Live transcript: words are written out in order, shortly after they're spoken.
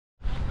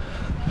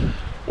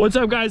What's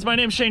up, guys? My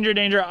name's Stranger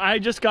Danger. I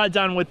just got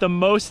done with the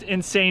most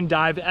insane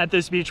dive at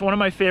this beach, one of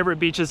my favorite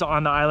beaches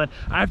on the island.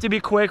 I have to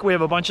be quick, we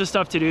have a bunch of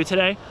stuff to do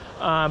today.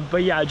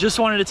 But yeah, just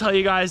wanted to tell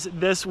you guys,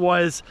 this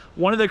was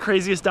one of the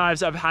craziest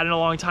dives I've had in a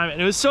long time,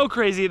 and it was so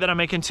crazy that I'm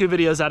making 2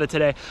 videos out of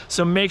today.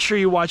 So make sure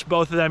you watch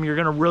both of them. You're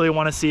gonna really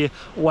wanna see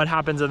what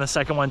happens in the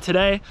second one.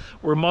 Today,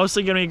 we're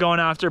mostly gonna be going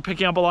after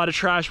picking up a lot of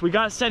trash. We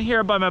got sent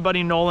here by my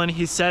buddy Nolan.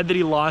 He said that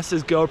he lost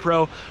his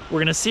GoPro. We're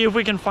gonna see if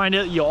we can find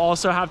it. You'll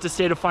also have to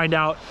stay to find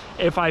out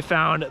if I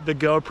found the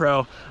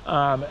GoPro.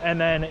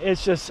 And then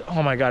it's just,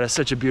 oh my God, it's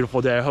such a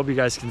beautiful day. I hope you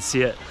guys can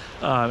see it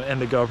in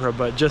the GoPro,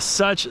 but just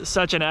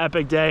such an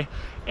epic day.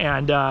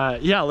 And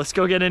yeah, let's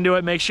go get into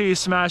it. Make sure you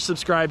smash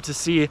subscribe to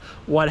see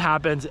what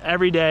happens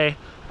every day.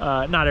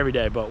 Not every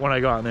day, but when I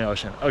go out in the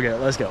ocean. Okay,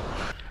 let's go.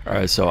 All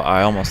right, so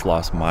I almost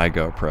lost my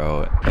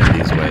GoPro in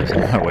these waves on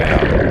my way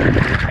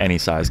out. Any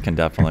size can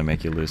definitely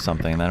make you lose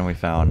something. And then we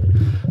found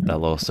that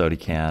little soda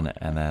can,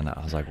 and then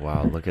I was like,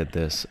 wow, look at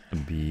this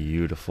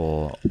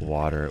beautiful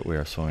water we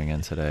are swimming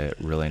in today.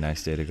 Really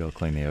nice day to go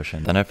clean the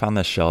ocean. Then I found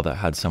this shell that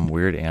had some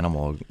weird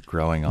animal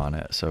growing on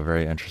it, so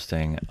very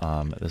interesting.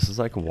 This is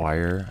like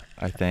wire,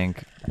 I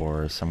think,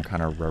 or some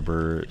kind of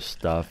rubber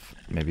stuff,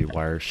 maybe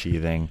wire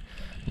sheathing,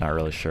 not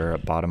really sure.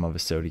 Bottom of a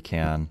soda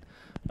can,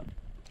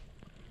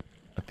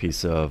 a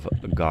piece of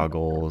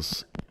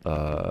goggles,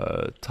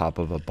 top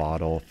of a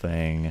bottle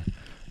thing,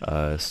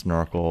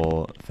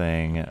 snorkel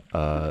thing,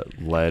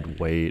 lead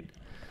weight,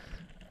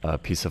 a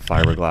piece of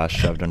fiberglass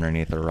shoved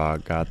underneath a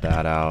rock, got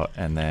that out.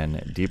 And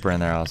then deeper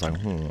in there I was like,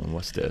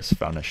 what's this?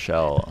 Found a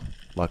shell.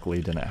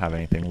 Luckily didn't have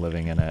anything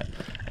living in it.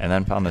 And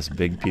then found this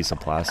big piece of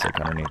plastic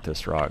underneath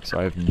this rock. So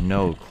I have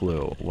no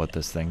clue what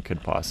this thing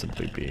could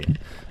possibly be.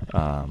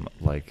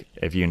 Like,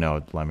 if you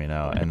know, let me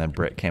know. And then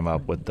Britt came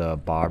up with the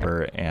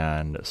bobber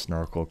and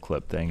snorkel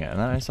clip thing. And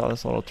then I saw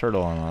this little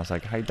turtle and I was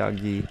like, hi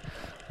doggy,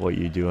 what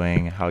you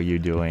doing? How you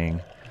doing?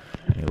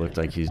 And he looked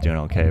like he's doing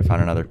okay. I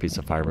found another piece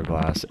of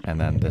fiberglass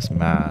and then this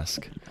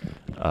mask.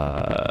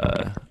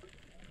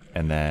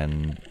 And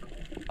then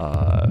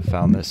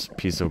found this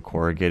piece of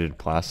corrugated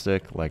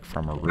plastic, like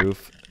from a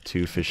roof,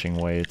 2 fishing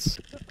weights,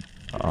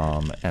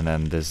 and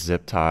then this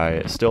zip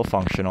tie, still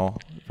functional,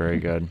 very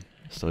good,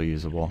 still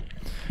usable.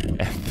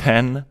 And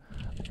then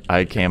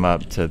I came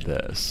up to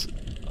this.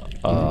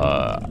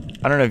 I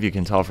don't know if you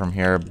can tell from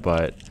here,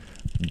 but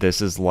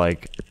this is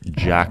like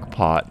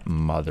jackpot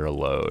mother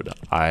load.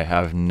 I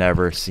have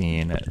never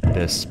seen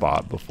this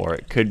spot before.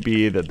 It could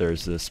be that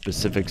there's a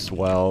specific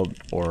swell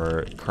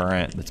or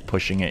current that's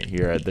pushing it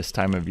here at this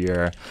time of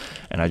year,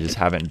 and I just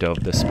haven't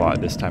dove this spot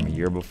this time of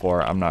year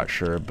before. I'm not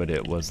sure, but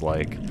it was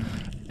like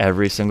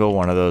every single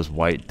one of those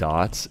white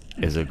dots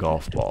is a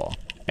golf ball.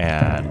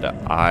 And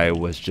I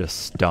was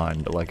just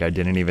stunned. Like, I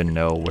didn't even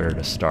know where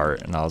to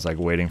start. And I was like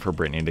waiting for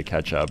Brittany to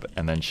catch up.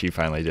 And then she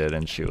finally did.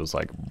 And she was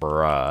like,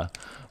 bruh,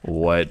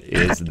 what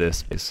is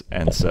this?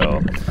 And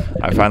so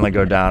I finally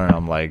go down and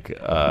I'm like,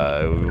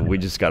 we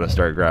just got to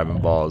start grabbing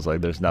balls.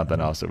 Like, there's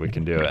nothing else that we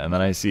can do. And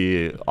then I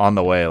see on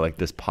the way like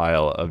this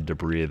pile of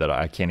debris that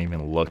I can't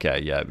even look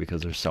at yet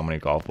because there's so many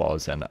golf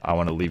balls, and I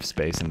want to leave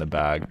space in the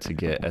bag to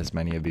get as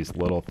many of these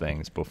little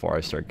things before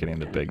I start getting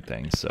the big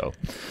things. So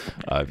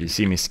if you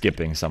see me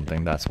skipping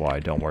something, that's why.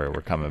 Don't worry,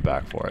 we're coming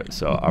back for it.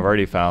 So I've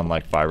already found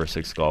like 5 or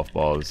 6 golf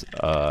balls.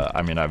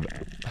 I mean,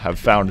 have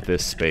found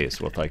this space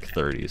with like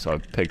 30, so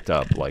I've picked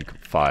up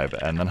like 5,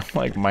 and then I'm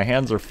like, my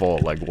hands are full.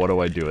 Like, what do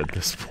I do at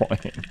this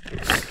point?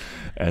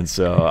 And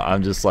so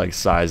I'm just like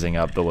sizing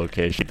up the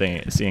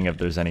location, seeing if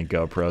there's any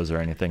GoPros or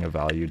anything of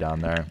value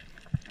down there.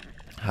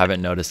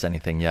 Haven't noticed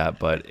anything yet,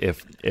 but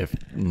if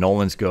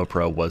Nolan's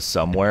GoPro was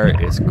somewhere,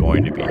 it's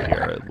going to be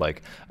here.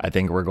 Like, I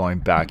think we're going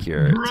back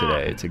here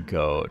today to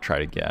go try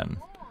it again.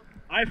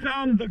 I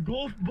found the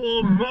golf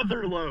ball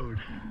mother load.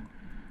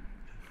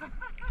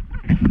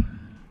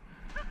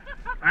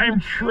 I'm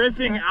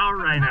tripping out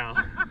right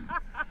now.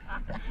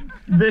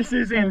 This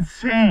is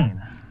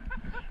insane.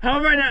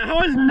 How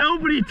has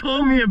nobody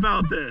told me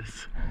about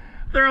this?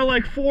 There are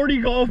like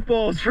 40 golf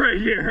balls right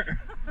here.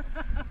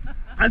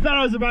 I thought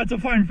I was about to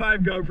find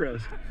 5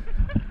 GoPros.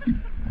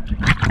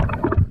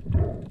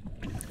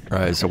 All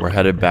right, so we're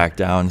headed back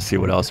down to see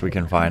what else we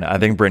can find. I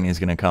think Brittany's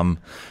gonna come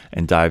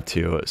and dive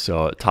too.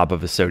 So top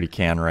of a soda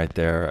can right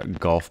there,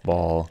 golf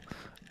ball.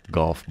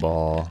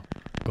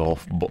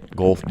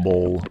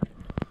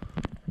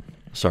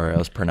 Sorry, I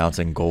was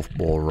pronouncing golf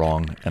bowl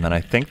wrong. And then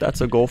I think that's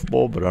a golf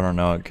bowl, but I don't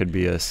know. It could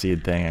be a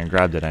seed thing. I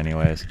grabbed it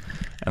anyways.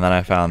 And then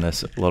I found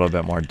this a little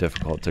bit more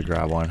difficult to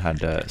grab one. Had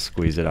to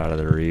squeeze it out of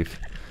the reef.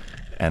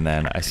 And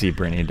then I see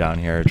Brittany down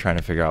here trying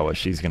to figure out what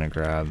she's going to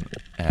grab.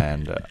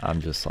 And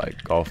I'm just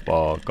like, golf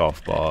ball.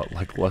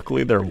 Like,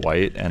 luckily they're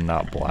white and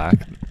not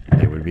black.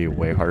 They would be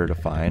way harder to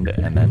find.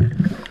 And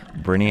then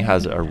Brittany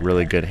has a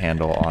really good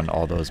handle on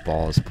all those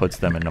balls. Puts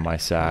them into my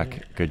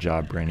sack. Good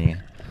job, Brittany.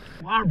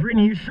 Wow,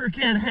 Brittany, you sure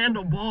can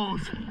handle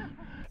balls.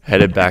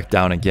 Headed back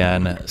down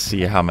again,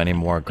 see how many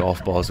more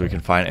golf balls we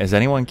can find. Is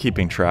anyone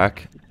keeping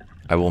track?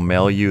 I will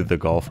mail you the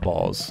golf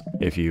balls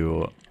if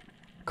you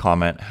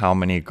comment how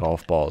many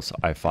golf balls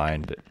I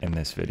find in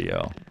this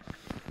video.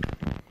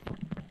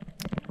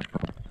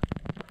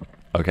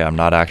 Okay, I'm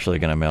not actually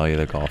going to mail you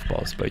the golf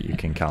balls, but you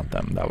can count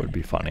them. That would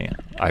be funny.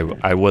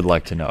 I would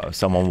like to know. If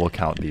someone will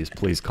count these,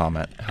 please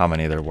comment how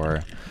many there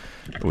were.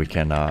 We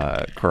can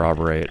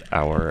corroborate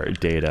our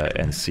data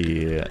and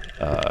see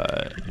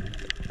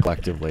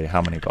collectively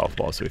how many golf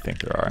balls we think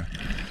there are.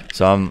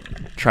 So I'm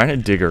trying to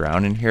dig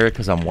around in here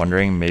because I'm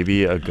wondering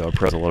maybe a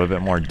GoPro is a little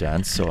bit more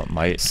dense, so it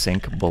might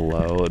sink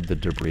below the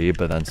debris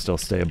but then still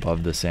stay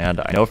above the sand.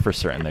 I know for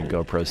certain that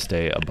GoPros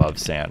stay above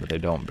sand. They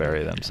don't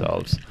bury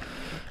themselves.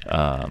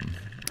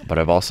 But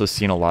I've also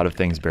seen a lot of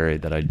things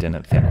buried that I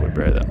didn't think would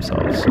bury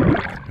themselves, so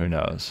who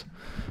knows.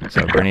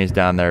 So Brittany's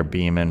down there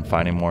beaming,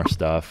 finding more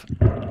stuff.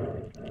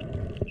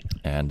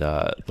 And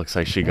looks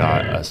like she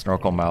got a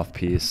snorkel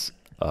mouthpiece,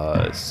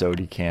 a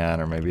soda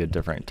can, or maybe a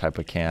different type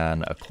of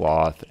can, a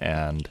cloth,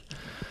 and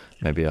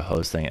maybe a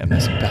hose thing. And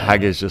this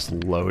bag is just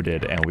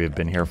loaded, and we've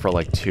been here for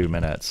like 2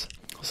 minutes.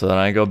 So then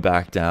I go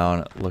back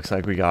down. Looks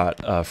like we got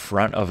a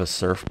front of a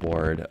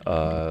surfboard,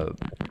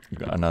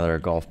 another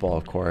golf ball,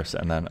 of course,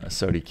 and then a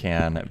soda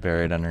can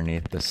buried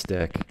underneath the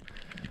stick.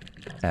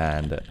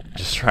 And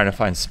just trying to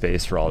find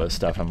space for all this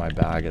stuff in my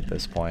bag at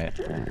this point.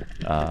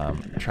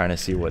 Trying to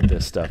see what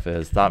this stuff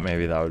is. Thought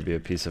maybe that would be a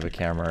piece of a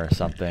camera or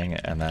something,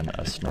 and then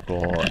a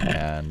snorkel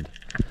and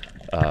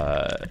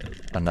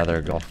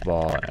another golf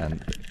ball.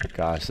 And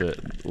gosh,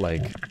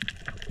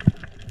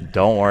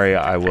 don't worry,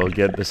 I will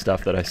get the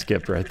stuff that I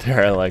skipped right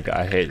there. Like,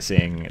 I hate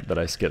seeing that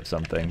I skipped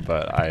something,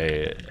 but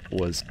I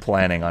was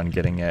planning on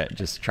getting it,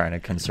 just trying to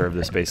conserve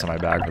the space in my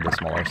bag for the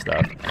smaller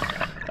stuff.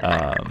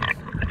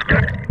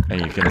 And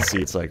you can see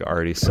it's like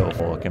already so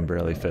full, it can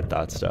barely fit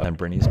that stuff. And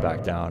Brittany's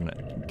back down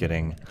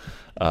getting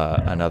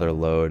another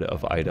load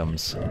of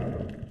items.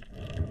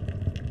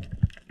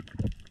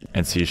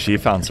 And see, she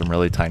found some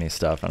really tiny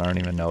stuff, and I don't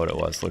even know what it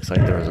was. Looks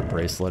like there was a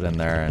bracelet in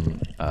there and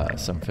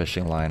some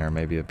fishing line, or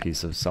maybe a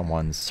piece of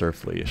someone's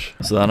surf leash.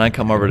 So then I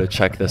come over to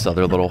check this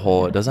other little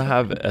hole. It doesn't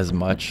have as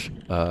much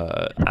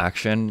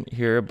action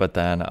here, but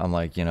then I'm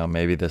like, you know,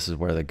 maybe this is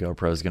where the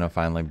GoPro is gonna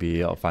finally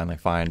be. I'll finally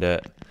find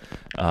it.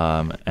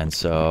 And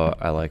so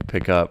I like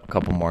pick up a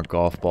couple more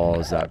golf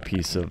balls, that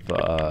piece of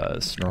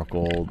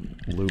snorkel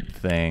loop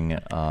thing.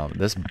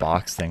 This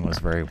box thing was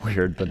very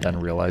weird, but then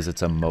realized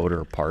it's a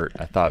motor part.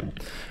 I thought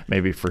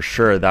maybe for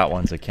sure that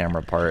one's a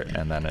camera part,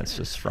 and then it's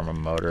just from a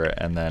motor.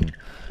 And then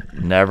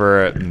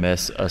never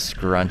miss a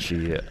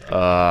scrunchie.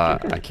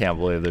 I can't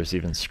believe there's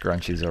even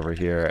scrunchies over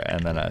here.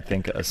 And then I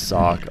think a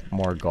sock,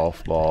 more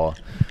golf ball,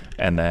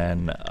 and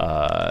then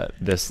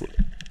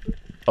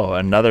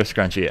another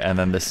scrunchie, and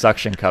then the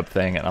suction cup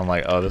thing. And I'm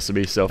like, oh, this would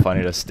be so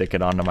funny to stick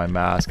it onto my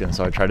mask. And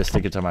so I try to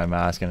stick it to my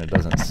mask, and it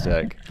doesn't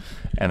stick.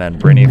 And then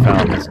Brittany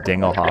found this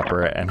dingle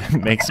hopper, and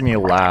it makes me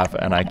laugh,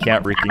 and I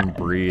can't freaking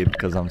breathe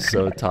because I'm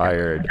so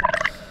tired.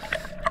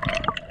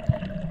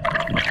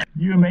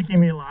 You're making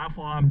me laugh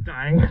while I'm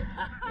dying.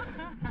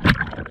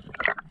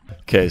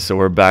 Okay, so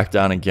we're back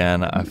down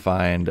again. I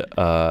finally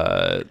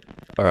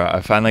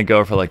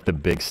go for like the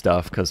big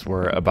stuff because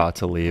we're about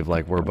to leave.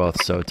 Like, we're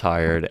both so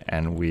tired,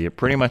 and we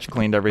pretty much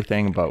cleaned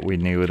everything, but we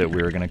knew that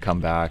we were going to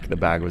come back. The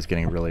bag was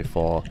getting really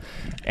full,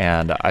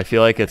 and I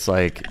feel like it's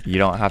like you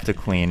don't have to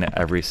clean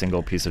every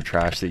single piece of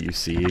trash that you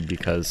see,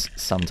 because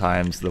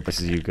sometimes the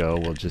places you go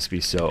will just be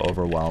so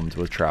overwhelmed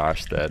with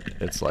trash that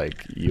it's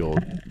like you'll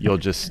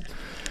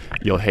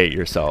hate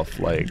yourself,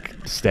 like,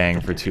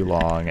 staying for too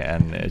long,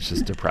 and it's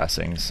just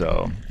depressing.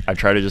 So I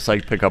try to just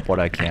like pick up what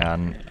I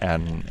can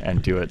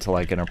and do it to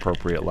like an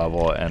appropriate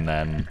level, and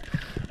then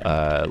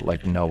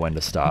like know when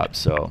to stop.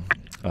 So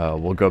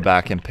we'll go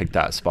back and pick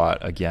that spot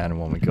again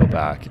when we go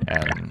back,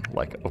 and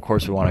like, of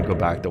course we want to go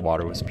back. The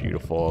water was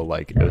beautiful,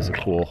 like it was a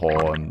cool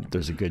hole, and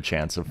there's a good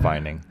chance of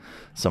finding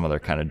some other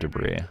kind of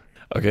debris.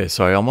 Okay,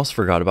 so I almost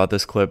forgot about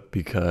this clip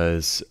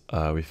because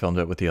we filmed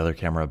it with the other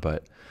camera,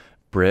 but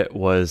Britt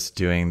was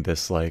doing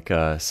this like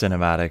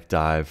cinematic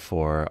dive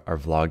for our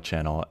vlog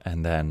channel,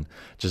 and then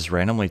just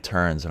randomly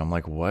turns, and I'm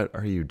like, what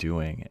are you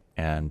doing?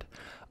 And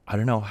I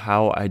don't know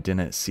how I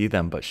didn't see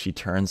them, but she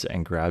turns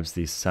and grabs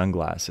these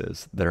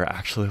sunglasses that are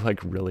actually like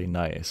really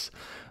nice.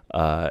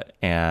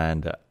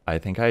 And I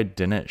think I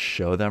didn't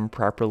show them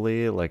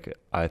properly. Like,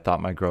 I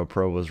thought my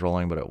GoPro was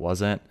rolling, but it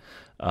wasn't.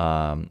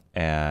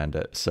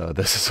 And so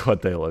this is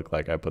what they look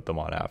like. I put them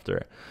on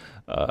after.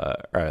 All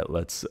right,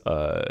 let's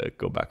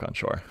go back on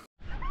shore.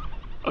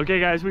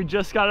 Okay guys, we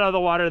just got out of the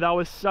water. That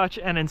was such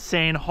an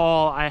insane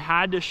haul. I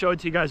had to show it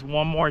to you guys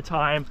one more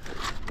time.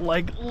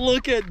 Like,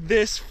 look at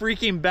this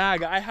freaking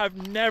bag. I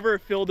have never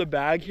filled a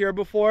bag here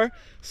before.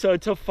 So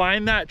to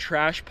find that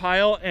trash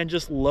pile and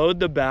just load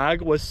the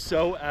bag was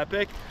so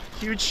epic.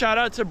 Huge shout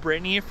out to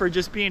Brittany for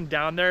just being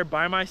down there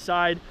by my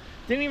side,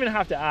 didn't even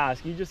have to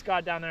ask. You just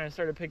got down there and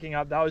started picking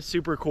up. That was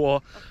super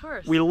cool. Of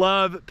course. We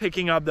love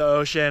picking up the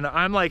ocean.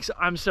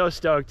 I'm so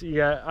stoked.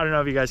 Yeah, I don't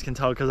know if you guys can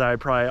tell because I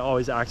probably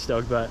always act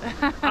stoked, but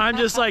I'm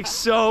just like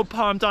so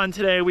pumped on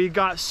today. We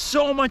got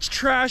so much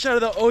trash out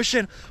of the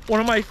ocean. One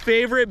of my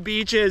favorite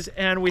beaches,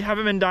 and we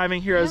haven't been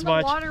diving here as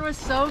much. The water was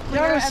so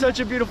clear. Yeah, it was such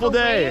a beautiful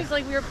day. Waves,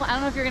 like I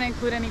don't know if you're gonna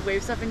include any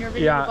wave stuff in your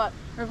video, Yeah. but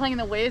we're playing in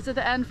the waves at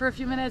the end for a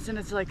few minutes, and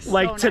it's like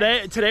so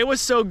today was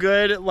so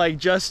good, like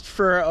just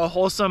for a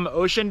wholesome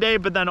ocean day.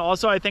 But then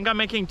also I think I'm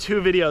making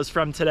 2 videos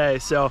from today,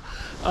 so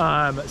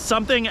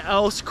something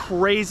else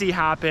crazy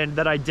happened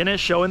that I didn't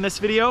show in this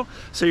video,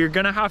 so you're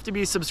gonna have to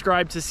be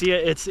subscribed to see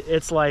it.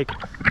 It's like,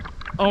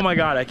 oh my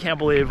god, I can't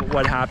believe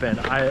what happened.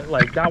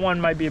 That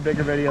one might be a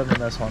bigger video than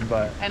this one,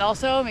 but. And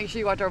also make sure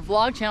you watch our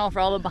vlog channel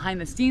for all the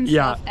behind the scenes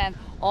stuff, and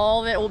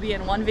all of it will be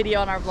in one video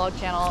on our vlog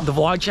channel. The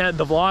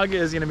vlog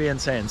is gonna be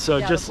insane. So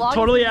yeah, just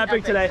totally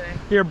epic today.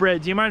 Here,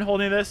 Britt, do you mind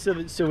holding this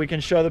so we can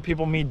show the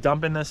people me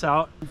dumping this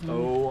out?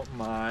 Oh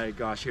my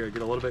gosh, here,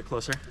 get a little bit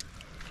closer.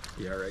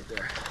 Yeah, right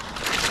there.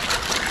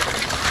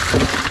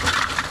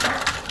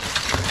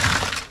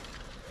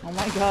 Oh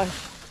my gosh.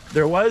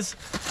 There was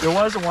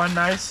one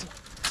nice,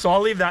 so I'll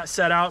leave that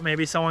set out.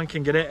 Maybe someone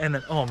can get it. And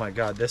then, oh my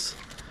god, this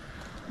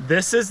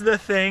is the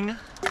thing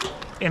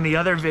in the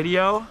other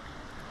video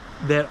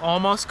that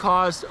almost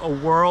caused a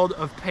world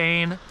of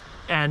pain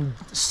and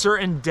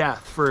certain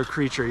death for a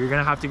creature. You're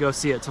gonna have to go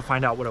see it to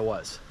find out what it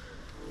was.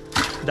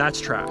 That's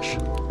trash.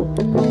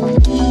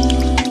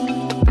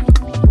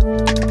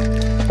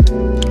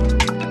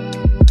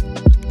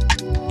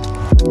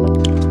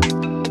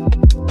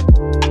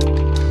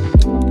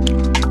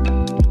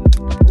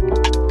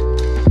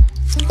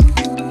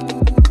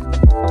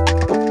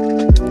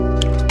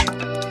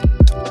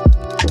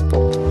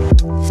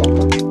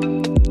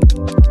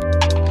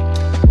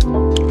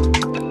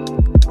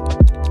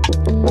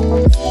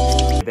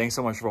 Thanks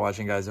so much for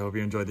watching, guys. I hope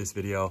you enjoyed this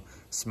video.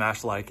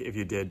 Smash like if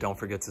you did. Don't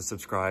forget to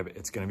subscribe.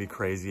 It's gonna be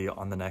crazy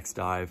on the next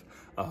dive.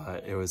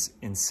 It was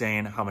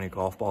insane how many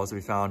golf balls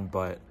we found,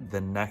 but the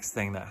next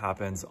thing that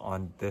happens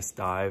on this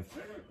dive,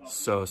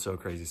 so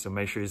crazy. So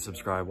make sure you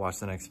subscribe, watch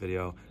the next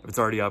video. If it's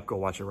already up, go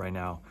watch it right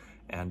now.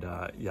 And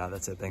yeah,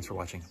 that's it. Thanks for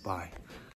watching. Bye.